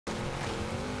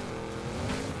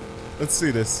Let's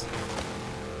see this.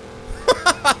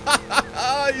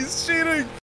 He's cheating!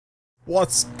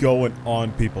 What's going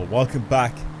on, people? Welcome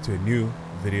back to a new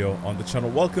video on the channel.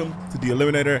 Welcome to the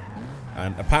Eliminator.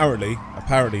 And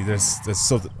apparently there's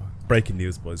something. Breaking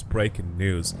news, boys. Breaking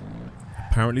news.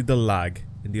 Apparently the lag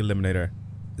in the Eliminator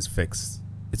is fixed.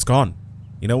 It's gone.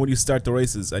 You know when you start the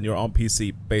races and you're on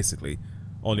PC, basically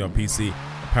only on PC,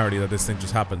 apparently that this thing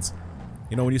just happens.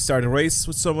 You know when you start a race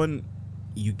with someone,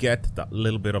 you get that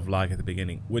little bit of lag at the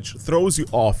beginning, which throws you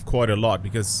off quite a lot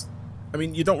because, I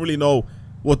mean, you don't really know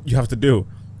what you have to do.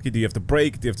 Do you have to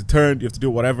brake? Do you have to turn? Do you have to do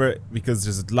whatever? Because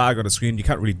there's a lag on the screen, you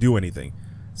can't really do anything.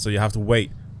 So you have to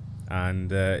wait.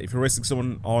 And if you're racing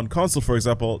someone on console, for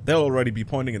example, they'll already be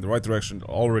pointing in the right direction,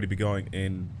 already be going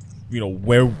in, you know,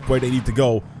 where they need to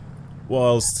go,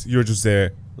 whilst you're just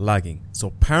there lagging. So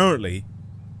apparently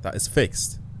that is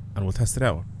fixed, and we'll test it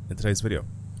out in today's video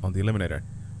on the Eliminator.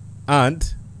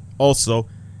 And also,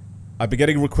 I've been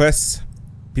getting requests.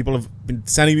 People have been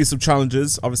sending me some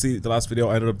challenges. Obviously, the last video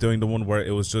I ended up doing the one where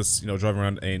it was just, you know, driving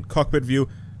around in cockpit view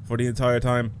for the entire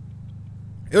time.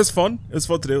 It was fun. It was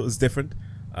fun to do. It was different.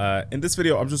 In this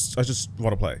video, I just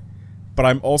want to play. But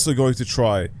I'm also going to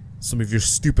try some of your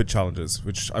stupid challenges,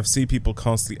 which I've seen people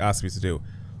constantly ask me to do.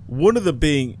 One of them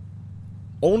being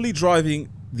only driving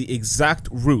the exact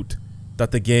route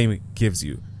that the game gives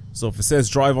you. So if it says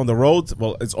drive on the road,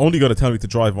 well, it's only going to tell me to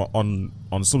drive on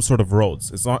some sort of roads.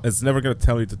 It's never going to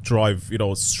tell me to drive, you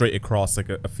know, straight across like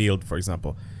a field, for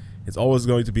example. It's always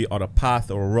going to be on a path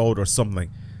or a road or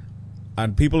something.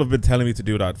 And people have been telling me to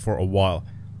do that for a while.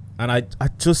 And I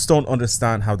just don't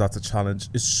understand how that's a challenge.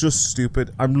 It's just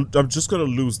stupid. I'm just going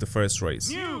to lose the first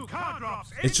race.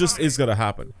 It just is going to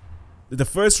happen. The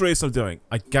first race I'm doing,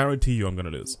 I guarantee you I'm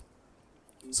going to lose.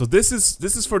 So this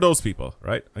is for those people,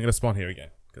 right? I'm going to spawn here again.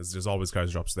 Because there's always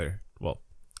cars drops there. Well,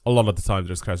 a lot of the time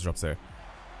there's cars drops there.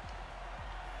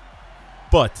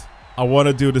 But I want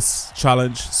to do this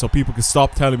challenge so people can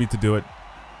stop telling me to do it.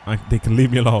 And they can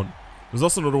leave me alone. There's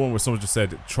also another one where someone just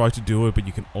said, try to do it, but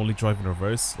you can only drive in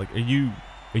reverse. Like, are you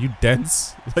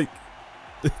dense? Like,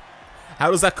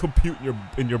 how does that compute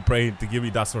in your brain to give me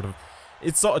that sort of...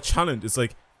 It's not a challenge. It's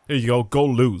like, here you go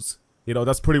lose. You know,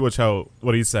 that's pretty much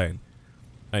what he's saying.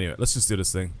 Anyway, let's just do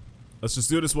this thing. Let's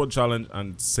just do this one challenge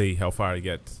and see how far I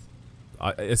get.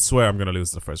 I swear I'm going to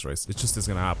lose the first race. It just is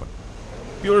going to happen.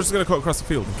 People are just going to cut across the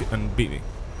field and beat me.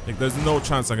 Like, there's no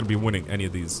chance I'm going to be winning any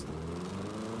of these.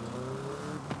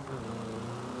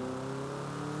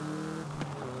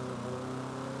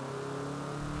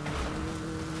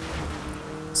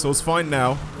 So it's fine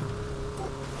now.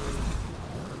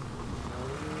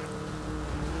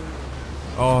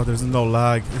 Oh, there's no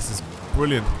lag. This is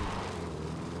brilliant.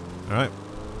 Alright.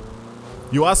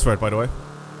 You asked for it, by the way.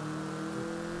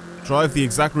 Drive the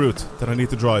exact route that I need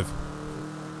to drive.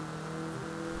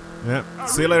 Yeah.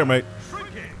 See you later, mate.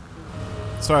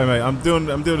 Sorry, mate. I'm doing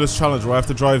this challenge where I have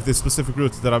to drive this specific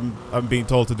route that I'm being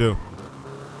told to do.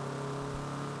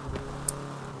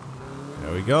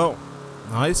 There we go.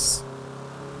 Nice.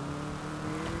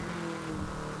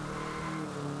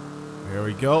 Here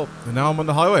we go. And now I'm on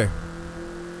the highway.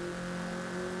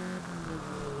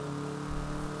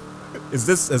 Is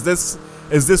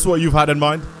this what you've had in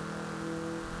mind?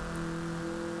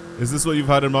 Is this what you've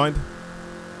had in mind?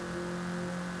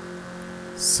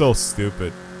 So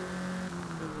stupid.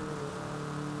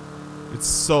 It's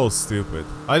so stupid.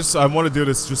 I want to do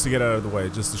this just to get out of the way,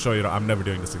 just to show you that I'm never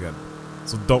doing this again.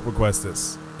 So don't request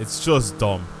this. It's just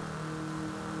dumb.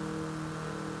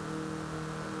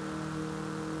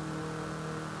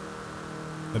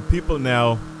 And people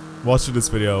now watching this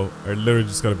video are literally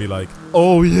just gonna be like,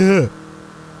 oh yeah,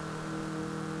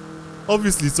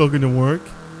 obviously it's all gonna work.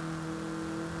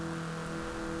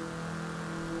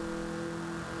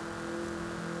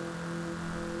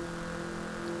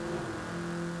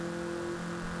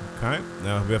 Okay,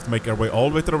 now we have to make our way all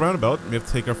the way to the roundabout. We have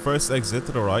to take our first exit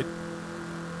to the right.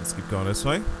 Let's keep going this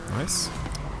way. Nice.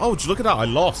 Oh, look at that, I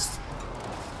lost.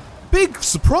 Big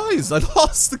surprise, I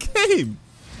lost the game.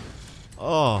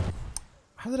 Oh,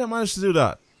 how did I manage to do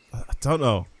that? I don't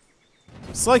know.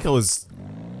 It's like I was...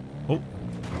 Oh.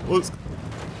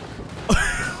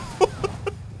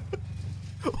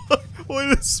 Why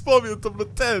did it spawn me on top of the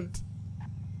tent?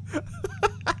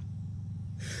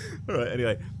 Alright,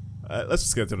 anyway. Let's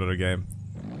just get to another game.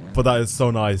 But that is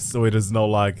so nice, the way there's no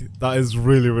lag. That is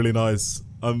really, really nice.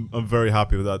 I'm very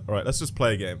happy with that. Alright, let's just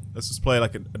play a game. Let's just play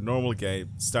like a normal game,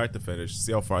 start to finish,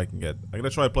 see how far I can get. I'm gonna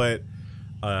try to play it,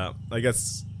 I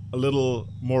guess, a little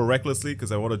more recklessly,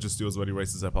 because I want to just do as many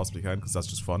races as I possibly can, because that's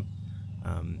just fun.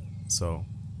 So,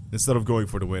 instead of going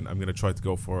for the win, I'm gonna try to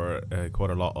go for quite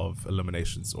a lot of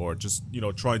eliminations, or just, you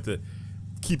know, trying to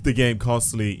keep the game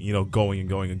constantly, you know, going and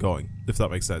going and going, if that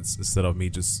makes sense. Instead of me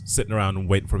just sitting around and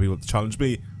waiting for people to challenge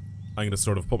me, I'm gonna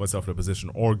sort of put myself in a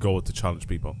position or go to challenge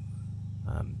people.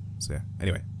 So yeah,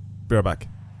 anyway, be right back.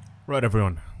 Right,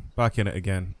 everyone, back in it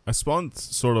again. I spawned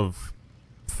sort of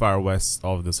far west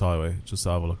of this highway, just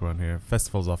to have a look around here.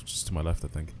 Festival's off just to my left, I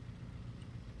think.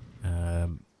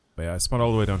 But yeah, I spawned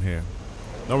all the way down here.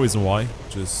 No reason why,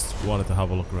 just wanted to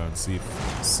have a look around, see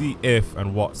if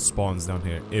and what spawns down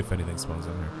here, if anything spawns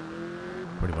down here,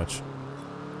 pretty much.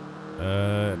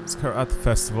 It's a car at the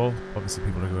festival. Obviously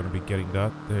people are going to be getting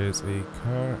that. There's a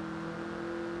car.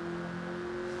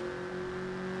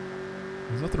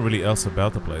 There's nothing really else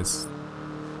about the place.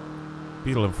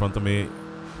 Beetle in front of me.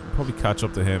 I'll probably catch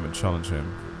up to him and challenge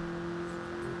him.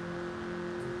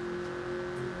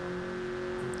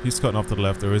 He's cutting off to the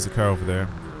left. There is a car over there.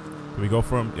 Can we go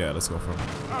for him? Yeah, let's go for him.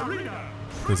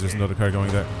 Because there's another car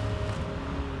going there.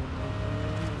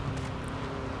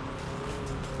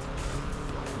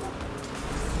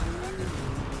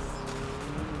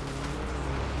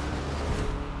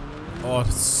 Oh,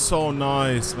 it's so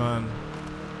nice, man.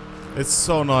 It's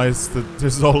so nice that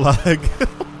there's no lag. It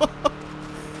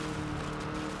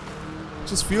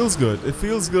just feels good. It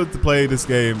feels good to play this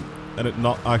game and it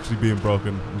not actually being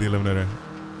broken in the Eliminator.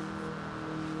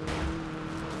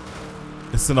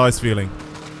 It's a nice feeling.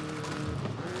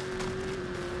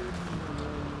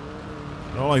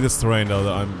 I don't like this terrain though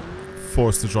that I'm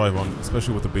forced to drive on,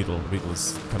 especially with the Beetle. The Beetle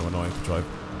is kind of annoying to drive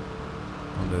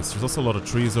on this. There's also a lot of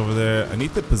trees over there. I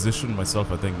need to position myself,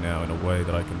 I think, now in a way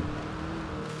that I can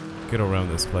get around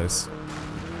this place.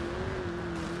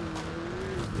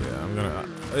 Yeah, I'm gonna...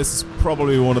 this is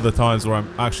probably one of the times where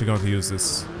I'm actually going to use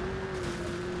this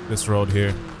road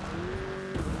here.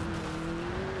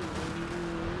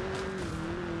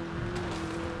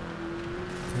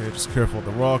 Okay, just careful with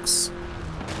the rocks.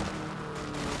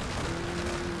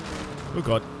 Oh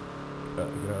god. Get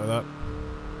out of that.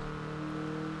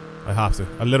 I have to.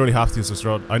 I literally have to use this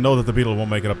road. I know that the Beetle won't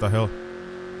make it up that hill.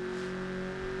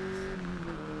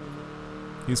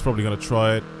 He's probably gonna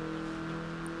try it.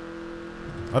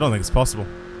 I don't think it's possible.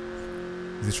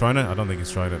 Is he trying it? I don't think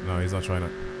he's trying it. No, he's not trying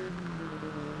it.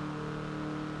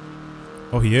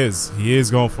 Oh, he is. He is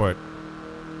going for it.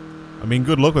 I mean,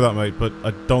 good luck with that, mate, but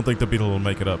I don't think the Beetle will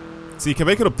make it up. See, you can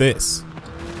make it up this.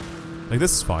 Like,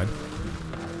 this is fine.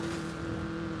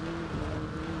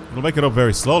 It'll make it up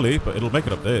very slowly, but it'll make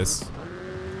it up this.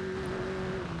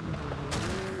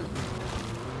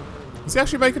 Is he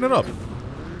actually making it up?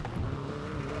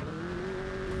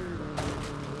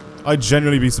 I'd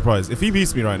genuinely be surprised. If he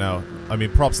beats me right now, I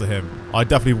mean, props to him. I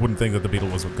definitely wouldn't think that the Beetle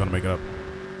was gonna make it up.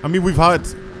 I mean, we've had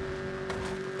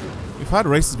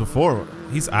races before.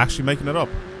 He's actually making it up.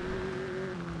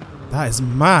 That is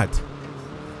mad.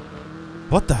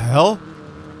 What the hell?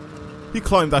 He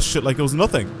climbed that shit like it was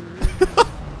nothing.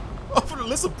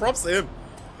 Listen, props to him.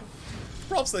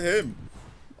 Props to him.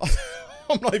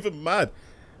 I'm not even mad.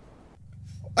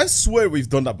 I swear we've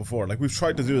done that before. Like, we've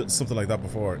tried to do something like that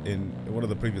before in one of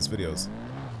the previous videos.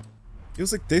 It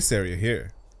was like this area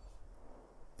here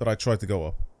that I tried to go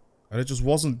up, and it just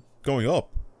wasn't going up.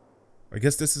 I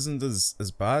guess this isn't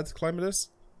as bad climbing this.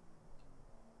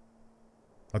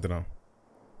 I don't know.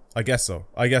 I guess so.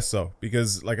 I guess so.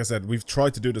 Because, like I said, we've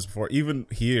tried to do this before. Even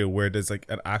here, where there's like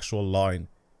an actual line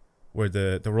where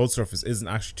the road surface isn't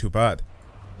actually too bad.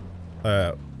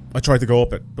 I tried to go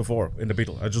up it before in the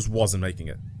Beetle. I just wasn't making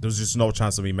it. There's just no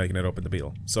chance of me making it up in the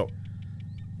Beetle. So,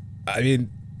 I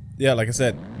mean, yeah, like I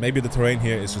said, maybe the terrain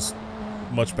here is just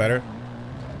much better.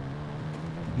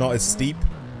 Not as steep.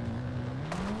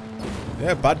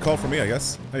 Yeah, bad call for me, I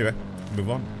guess. Anyway, move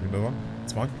on. We move on.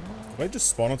 It's fine. Did I just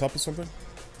spawn on top of something?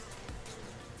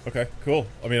 Okay, cool.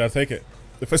 I mean, I'll take it.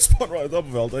 If I spawn right on top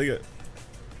of it, I'll take it.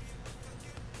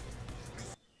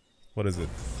 What is it?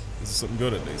 This is something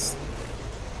good at least.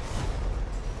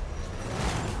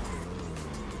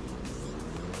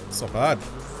 It's not bad.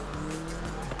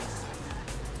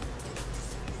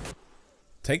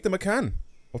 Take them I can.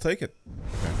 I'll take it.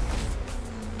 Okay.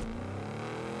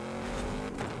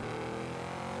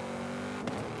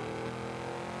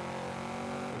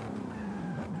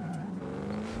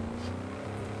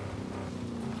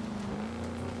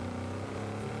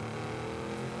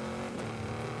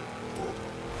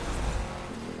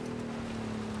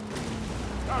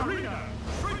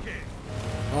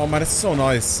 Oh man, it's so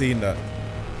nice seeing that.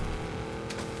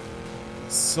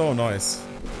 So nice.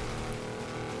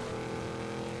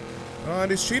 Oh, and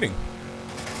he's cheating.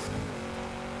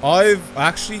 I'm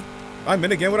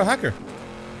in a game with a hacker.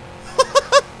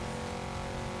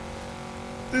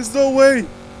 There's no way.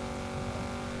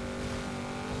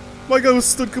 My guy was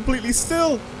stood completely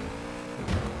still.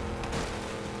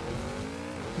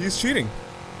 He's cheating.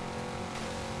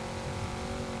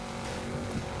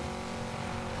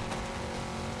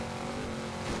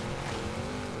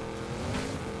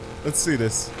 Let's see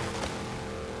this.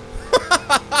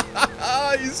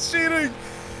 He's cheating.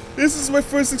 This is my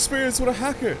first experience with a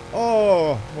hacker.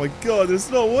 Oh my god, there's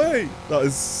no way. That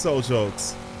is so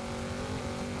jokes.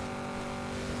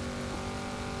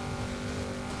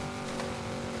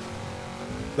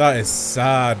 That is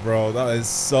sad, bro. That is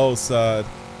so sad.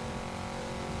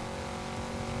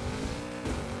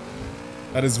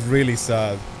 That is really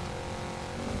sad.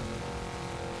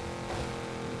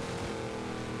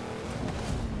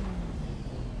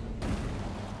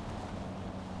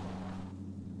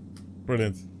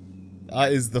 Brilliant.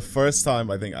 That is the first time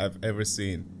I think I've ever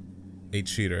seen a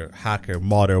cheater, hacker,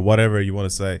 modder, whatever you want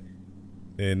to say,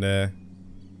 in the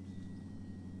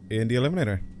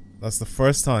Eliminator. That's the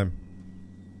first time.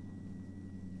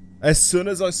 As soon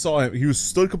as I saw him, he was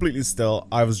stood completely still.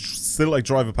 I was still like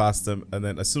driving past him, and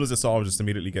then as soon as I saw him, just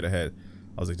immediately get ahead.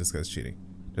 I was like, this guy's cheating.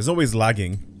 There's always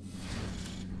lagging.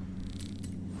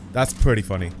 That's pretty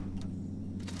funny.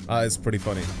 That is pretty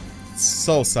funny. It's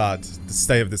so sad. The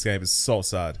state of this game is so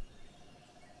sad.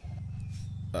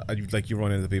 Like you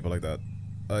run into people like that.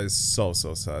 That is so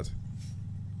sad.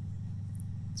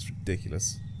 It's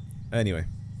ridiculous. Anyway,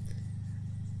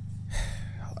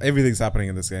 everything's happening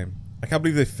in this game. I can't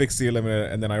believe they fixed the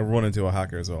Eliminator and then I run into a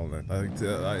hacker as well. I think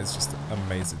that is just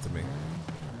amazing to me.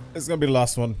 It's gonna be the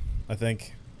last one, I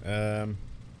think. Yeah,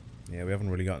 we haven't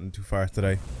really gotten too far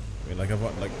today. I mean, like I've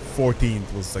got like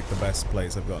 14th was like the best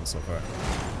place I've gotten so far,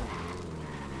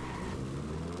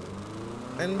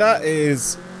 and that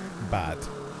is bad,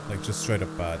 like just straight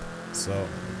up bad. So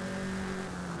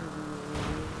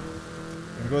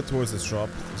I'm gonna go towards this drop.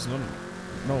 There's no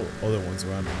other ones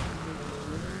around me.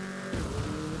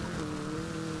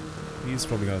 He's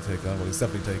probably gonna take that. Well, he's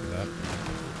definitely taking that.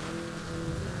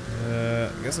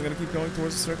 I guess I'm gonna keep going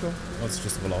towards the circle. Oh, it's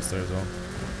just a Veloz there as well.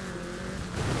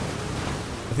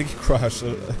 I think he crashed.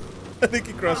 I think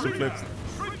he crashed and flipped.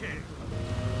 I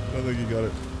don't think he got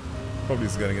it. Probably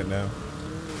is getting it now.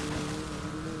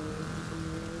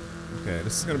 Okay,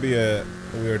 this is gonna be a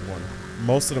weird one.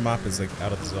 Most of the map is like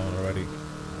out of the zone already.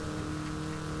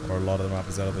 Or a lot of the map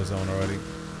is out of the zone already.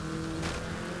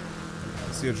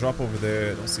 I see a drop over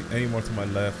there. I don't see any more to my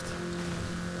left.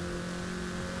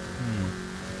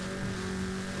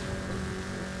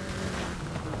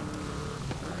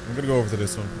 I'm gonna go over to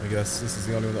this one, I guess. This is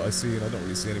the only one that I see, and I don't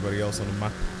really see anybody else on the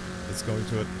map that's going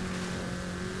to it.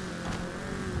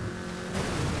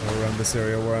 Or around this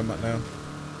area where I'm at now.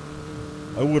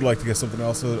 I would like to get something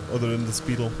else other than this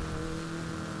beetle.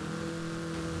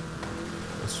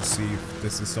 Let's just see if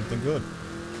this is something good.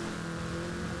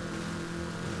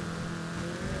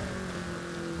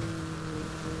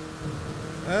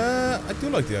 I do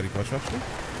like the Audi Quattro actually.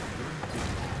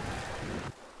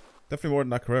 Definitely more than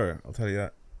that Carrera, I'll tell you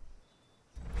that.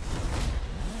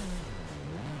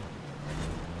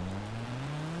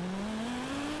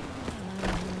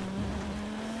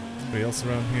 Anybody else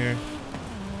around here?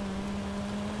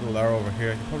 Little arrow over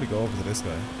here. I can probably go over to this guy.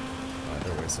 Alright,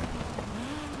 they're racing.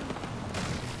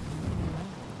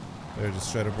 They're just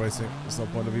straight up racing. There's no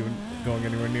point of even going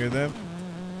anywhere near them.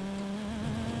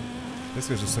 This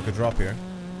guy just took a drop here.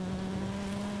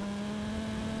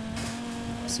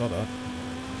 I saw that.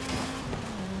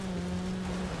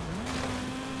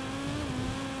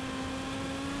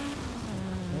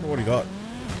 I wonder what he got.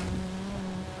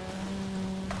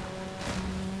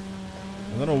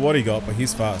 I don't know what he got, but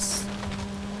he's fast.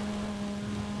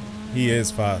 He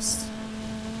is fast.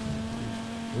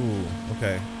 Ooh,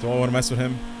 okay. Do I want to mess with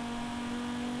him?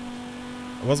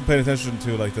 I wasn't paying attention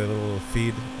to like the little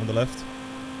feed on the left.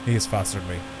 He is faster than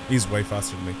me. He's way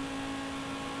faster than me.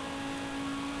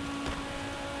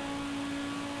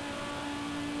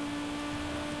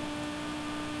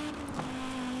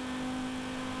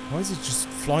 Why is he just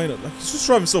flying? Like he's just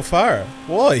driving so far.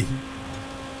 Why?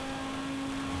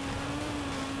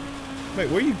 Mate,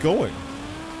 where are you going?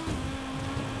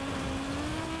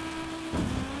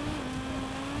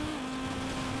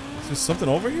 Is there something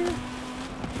over here?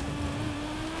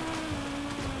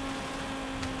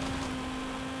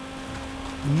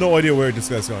 No idea where this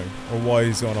guy's going or why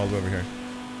he's going all the way over here.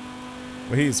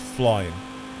 But he is flying.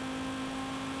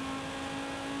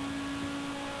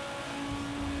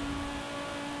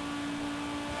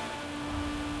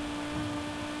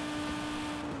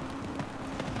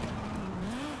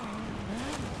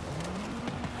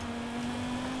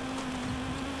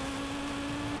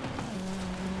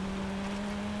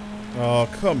 Oh,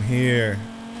 come here.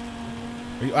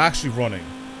 Are you actually running?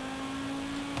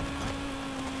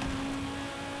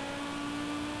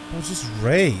 Oh, just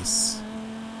race.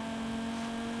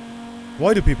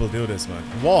 Why do people do this, man?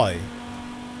 Why?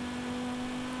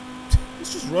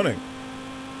 He's just running.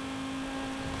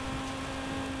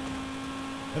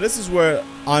 And this is where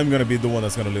I'm gonna be the one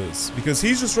that's gonna lose. Because he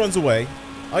just runs away.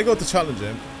 I go to challenge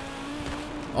him.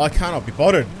 I cannot be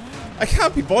bothered. I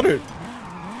can't be bothered.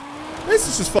 This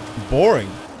is just fucking boring.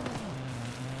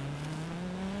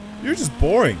 You're just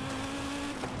boring.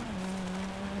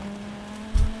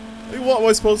 Like, what am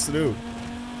I supposed to do?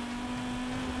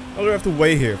 I have to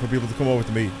wait here for people to come over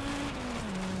to me.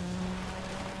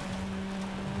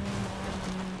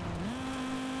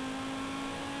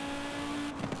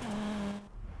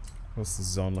 What's the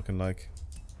zone looking like?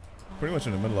 Pretty much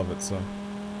in the middle of it, so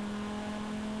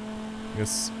I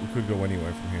guess we could go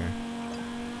anywhere from here.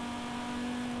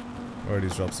 Or are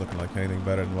these drops looking like anything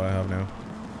better than what I have now?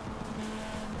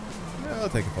 Yeah, I'll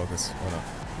take a focus. Why not?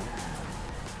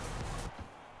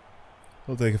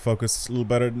 I'll take a focus a little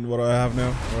better than what I have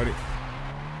now already.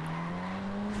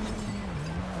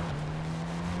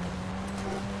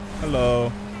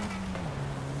 Hello.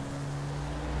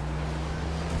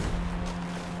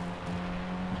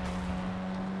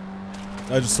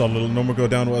 I just saw a little number go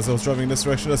down as I was driving in this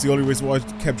direction. That's the only reason why I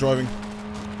kept driving.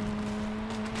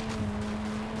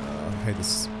 I hate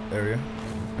this area.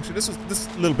 Actually, this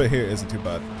little bit here isn't too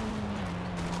bad.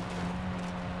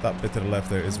 That bit to the left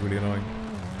there is really annoying.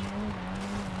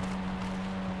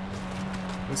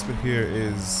 This bit here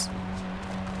is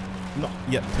not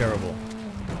yet terrible.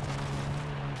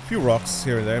 A few rocks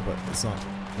here and there, but it's not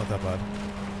that bad.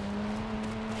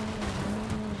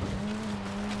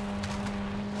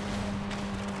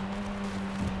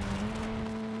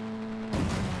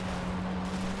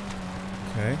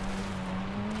 Okay.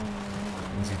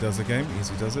 Easy does the game.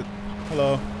 Easy does it.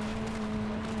 Hello.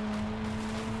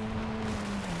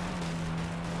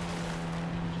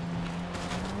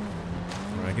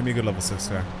 Alright, give me a good level 6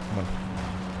 car. Come on.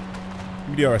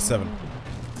 Give me the RS7.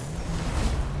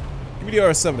 Give me the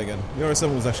RS7 again. The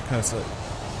RS7 was actually kind of slick.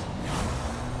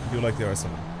 I do like the RS7.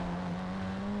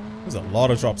 There's a lot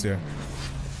of drops here.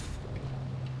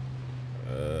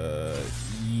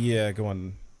 Yeah, go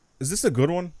on. Is this a good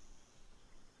one?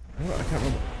 I can't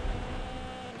remember.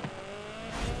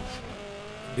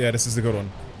 Yeah, this is the good one.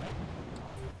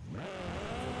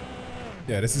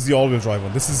 Yeah, this is the all-wheel drive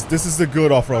one. This is the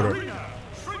good off-roader.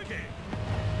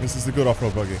 This is the good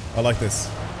off-road buggy. I like this.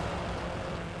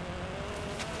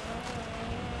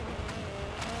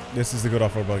 This is the good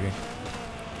off-road buggy.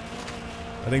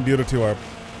 I think the other two are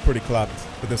pretty clapped,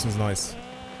 but this one's nice.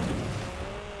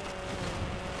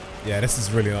 Yeah, this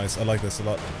is really nice. I like this a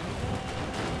lot.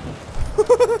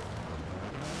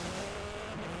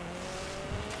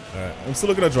 Alright, I'm still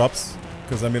looking at drops,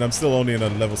 because I mean I'm still only in a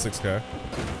level 6 car.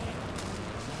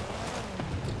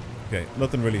 Okay,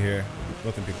 nothing really here.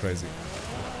 Nothing too crazy.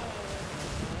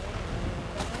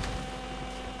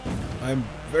 I'm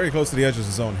very close to the edge of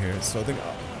the zone here, so I think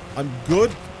I'm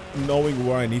good knowing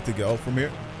where I need to go from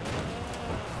here.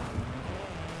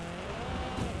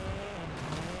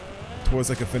 Towards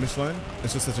like a finish line.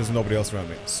 It's just that there's nobody else around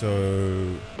me,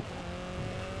 so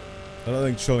I don't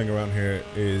think chilling around here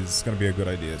is going to be a good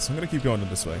idea, so I'm going to keep going in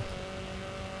this way.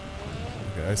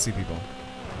 Okay, I see people.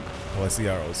 Oh, I see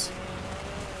arrows.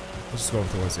 Let's just go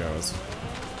over towards the arrows.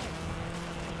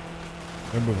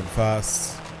 They're moving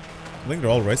fast. I think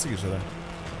they're all racing each other.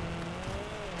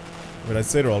 I mean, I'd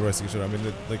say they're all racing each other. I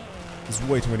mean, like, there's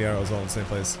way too many arrows all in the same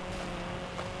place.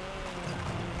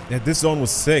 Yeah, this zone was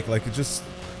sick. Like, it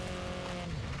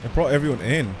brought everyone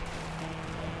in.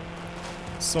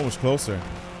 So much closer.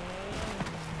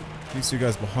 These two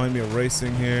guys behind me are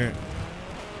racing here.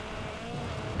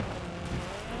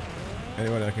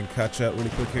 Anyone I can catch out really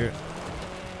quick here.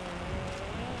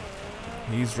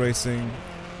 He's racing.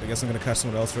 I guess I'm gonna catch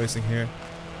someone else racing here.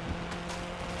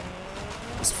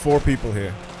 There's 4 people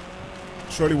here.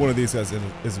 Surely one of these guys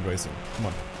isn't racing. Come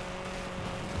on.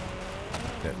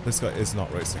 Yeah, this guy is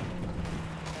not racing.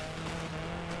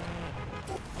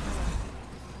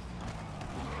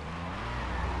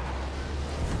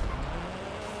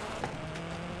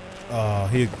 Oh,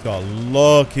 he got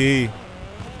lucky.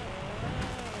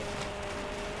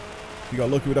 He got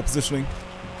lucky with that positioning.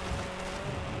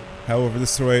 However,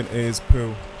 this terrain is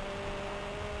poo.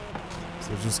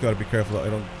 So just gotta be careful that I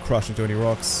don't crash into any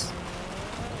rocks.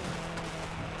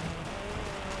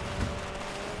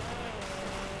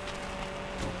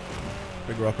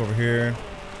 Big rock over here.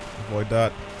 Avoid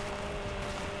that.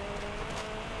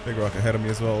 Big rock ahead of me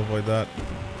as well. Avoid that.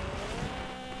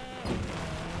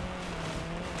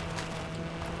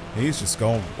 He's just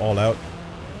going all out.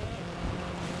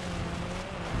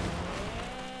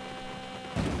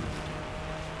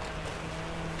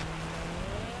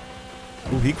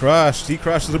 Ooh, he crashed. He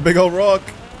crashed with a big old rock.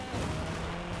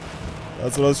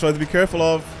 That's what I was trying to be careful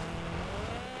of.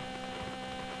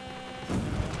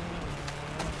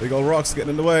 Big old rocks getting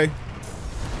in the way.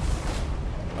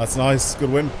 That's nice. Good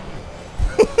win.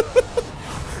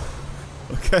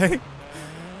 Okay.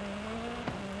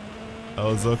 That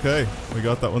was okay. We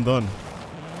got that one done.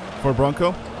 Ford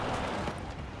Bronco?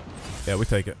 Yeah, we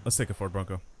take it. Let's take a Ford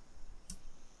Bronco.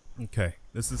 Okay.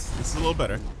 This is a little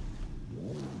better.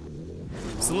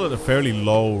 Still at a fairly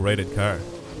low rated car.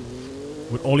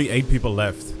 With only 8 people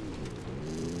left.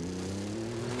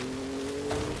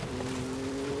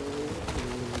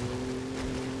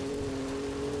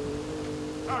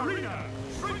 Arena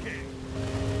shrinking.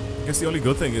 I guess the only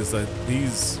good thing is that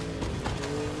these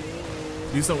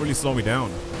don't really slow me down.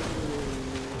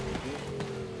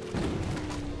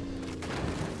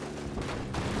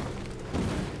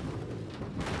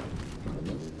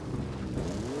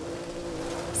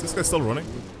 Is this guy still running?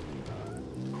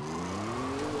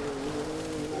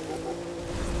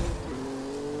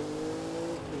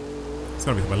 It's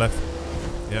gonna be to my left.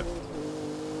 Yep.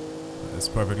 That's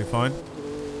perfectly fine.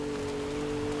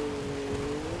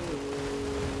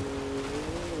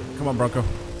 Come on, Bronco.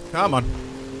 Come on.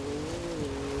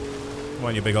 Come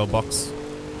on, you big old box.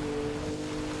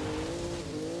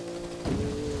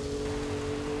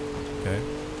 Okay.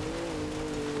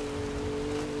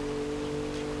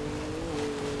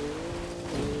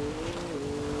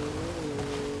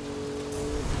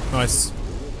 Nice.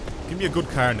 Give me a good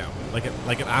car now. Like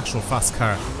an actual fast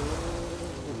car.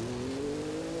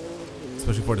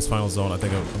 Especially for this final zone, I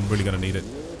think I'm really gonna need it.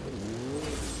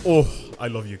 Oh, I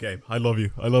love you, game. I love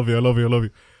you. I love you. I love you. I love you.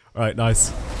 Alright,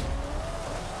 nice.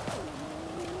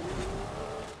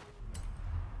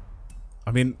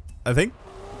 I mean, I think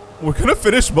we're gonna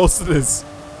finish most of this.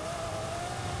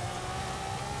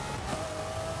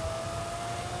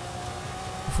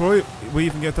 Before we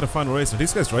even get to the final race, are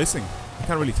these guys racing? I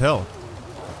can't really tell.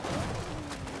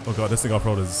 Oh god, this thing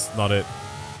off-road is not it.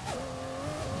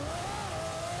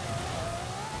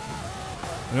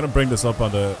 I'm gonna bring this up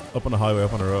on the highway,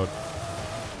 up on the road.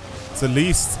 So at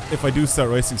least if I do start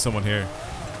racing someone here,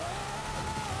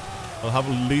 I'll have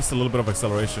at least a little bit of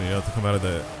acceleration, you know, to come out of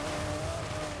the...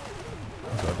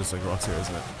 Oh god, there's like rocks here,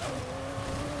 isn't it?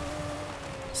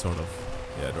 Sort of.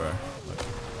 Yeah, there are.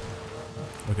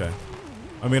 Okay.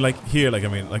 I mean, like, here, like, I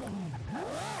mean, like...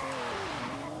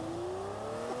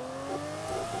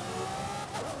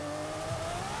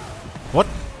 What?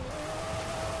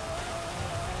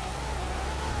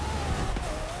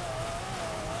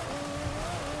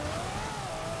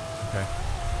 Okay.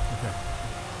 Okay.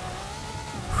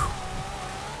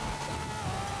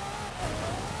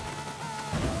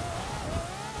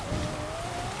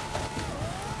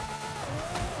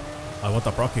 I want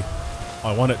that Brocky.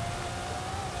 I want it.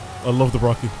 I love the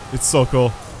Brocky. It's so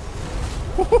cool.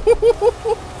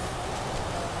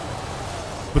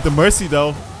 But the Mercy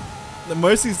though. The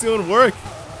Mercy's doing work.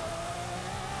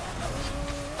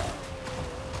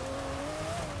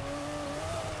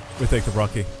 We take the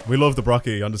Brocky. We love the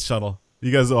Brocky on this channel.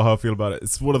 You guys know how I feel about it.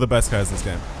 It's one of the best cars in this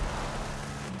game.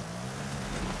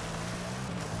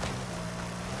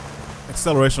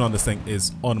 Acceleration on this thing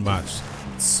is unmatched.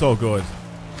 It's so good.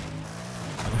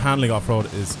 And handling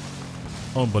off-road is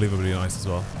unbelievably nice as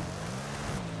well.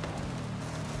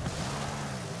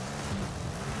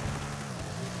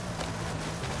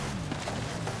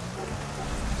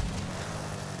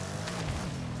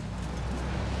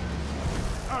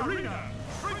 Arena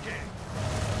shrinking.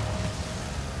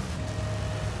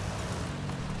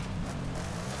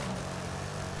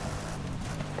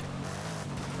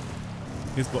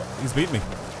 He's beat me. I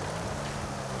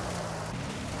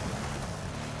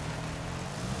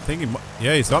think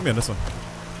yeah, he's got me on this one.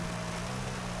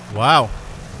 Wow.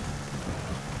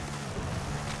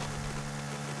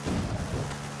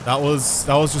 That was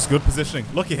just good positioning.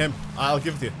 Lucky him. I'll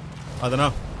give it to you. I don't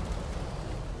know.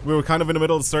 We were kind of in the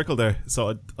middle of the circle there,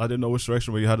 so I didn't know which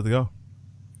direction we had to go.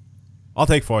 I'll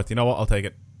take fourth. You know what? I'll take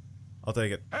it. I'll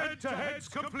take it. Head-to-head's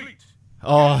complete.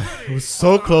 Oh, it was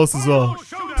so close as well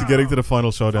to getting to the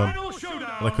final showdown.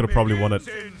 And I could have probably won it.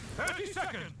 30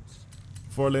 seconds.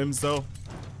 4 limbs though.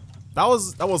 That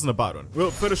wasn't a bad one.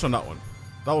 We'll finish on that one.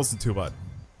 That wasn't too bad.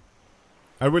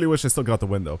 I really wish I still got the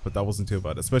win though, but that wasn't too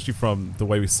bad, especially from the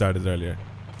way we started earlier.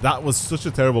 That was such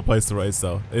a terrible place to race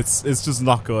though. It's just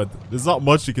not good. There's not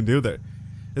much you can do there.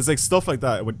 It's like stuff like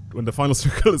that when the final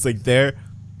circle is like there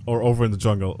or over in the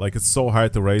jungle. Like it's so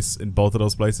hard to race in both of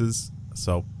those places.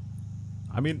 So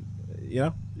I mean, you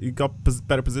know, he got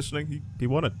better positioning. He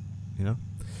won it, you know.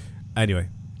 Anyway,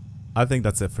 I think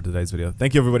that's it for today's video.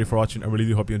 Thank you everybody for watching. I really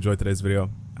do hope you enjoyed today's video.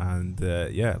 And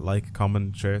yeah, like,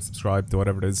 comment, share, subscribe, do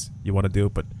whatever it is you want to do.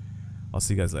 But I'll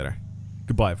see you guys later.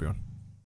 Goodbye, everyone.